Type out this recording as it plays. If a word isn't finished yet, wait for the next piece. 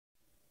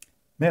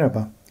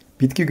Merhaba,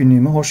 Bitki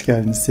Günlüğü'me hoş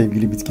geldiniz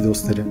sevgili bitki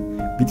dostları.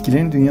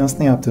 Bitkilerin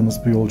dünyasına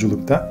yaptığımız bu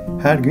yolculukta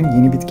her gün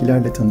yeni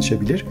bitkilerle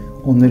tanışabilir,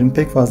 onların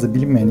pek fazla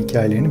bilinmeyen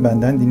hikayelerini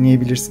benden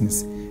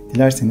dinleyebilirsiniz.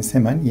 Dilerseniz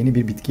hemen yeni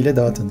bir bitkiyle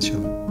daha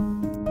tanışalım.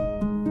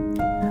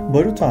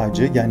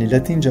 Barutağacı, yani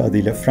Latince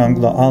adıyla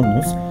Frangula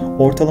alnus,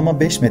 ortalama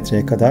 5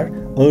 metreye kadar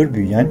ağır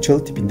büyüyen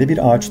çalı tipinde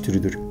bir ağaç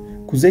türüdür.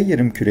 Kuzey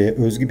yarımküreye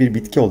özgü bir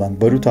bitki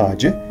olan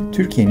barutağacı,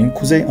 Türkiye'nin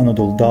Kuzey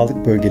Anadolu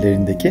dağlık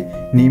bölgelerindeki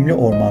nemli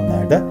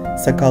ormanlarda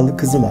sakallı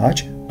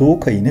kızılağaç, doğu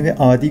kayını ve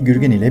adi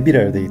gürgen ile bir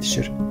arada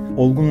yetişir.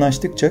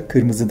 Olgunlaştıkça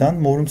kırmızıdan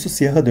morumsu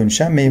siyaha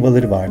dönüşen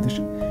meyveleri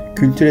vardır.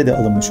 Kültüre de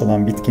alınmış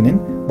olan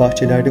bitkinin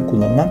bahçelerde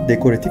kullanılan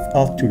dekoratif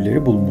alt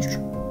türleri bulunur.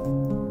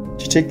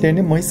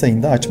 Çiçeklerini Mayıs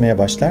ayında açmaya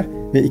başlar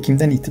ve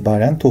Ekim'den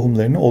itibaren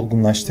tohumlarını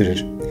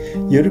olgunlaştırır.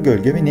 Yarı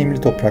gölge ve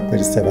nemli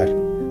toprakları sever.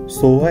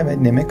 Soğuğa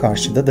ve neme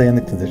karşı da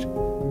dayanıklıdır.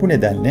 Bu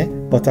nedenle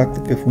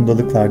bataklık ve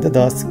fundalıklarda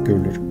daha sık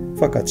görülür.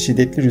 Fakat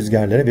şiddetli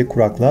rüzgarlara ve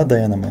kuraklığa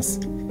dayanamaz.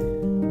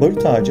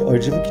 Barut ağacı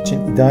arıcılık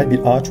için ideal bir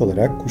ağaç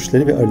olarak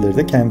kuşları ve arıları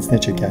da kendisine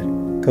çeker.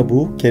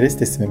 Kabuğu,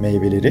 kerestesi ve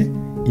meyveleri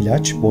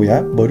ilaç,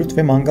 boya, barut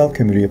ve mangal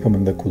kömürü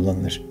yapımında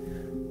kullanılır.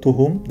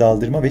 Tohum,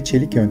 daldırma ve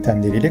çelik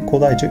yöntemleriyle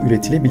kolayca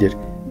üretilebilir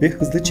ve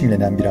hızlı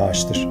çimlenen bir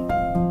ağaçtır.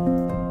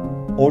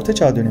 Orta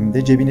Çağ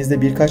döneminde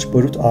cebinizde birkaç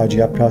barut ağacı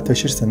yaprağı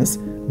taşırsanız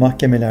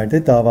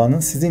mahkemelerde davanın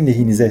sizin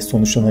lehinize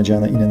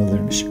sonuçlanacağına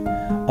inanılırmış.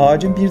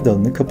 Ağacın bir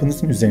dalını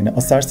kapınızın üzerine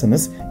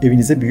asarsanız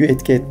evinize büyü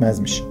etki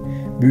etmezmiş.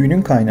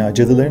 Büyünün kaynağı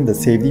cadıların da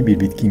sevdiği bir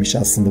bitkiymiş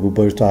aslında bu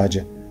barut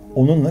ağacı.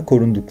 Onunla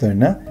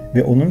korunduklarına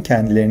ve onun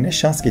kendilerine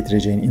şans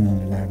getireceğine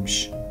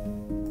inanırlarmış.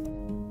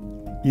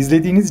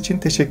 İzlediğiniz için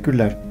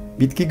teşekkürler.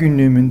 Bitki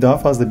günlüğümün daha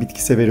fazla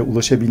bitki severe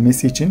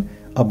ulaşabilmesi için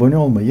abone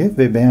olmayı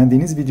ve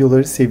beğendiğiniz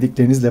videoları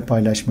sevdiklerinizle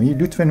paylaşmayı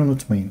lütfen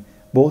unutmayın.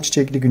 Bol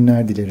çiçekli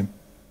günler dilerim.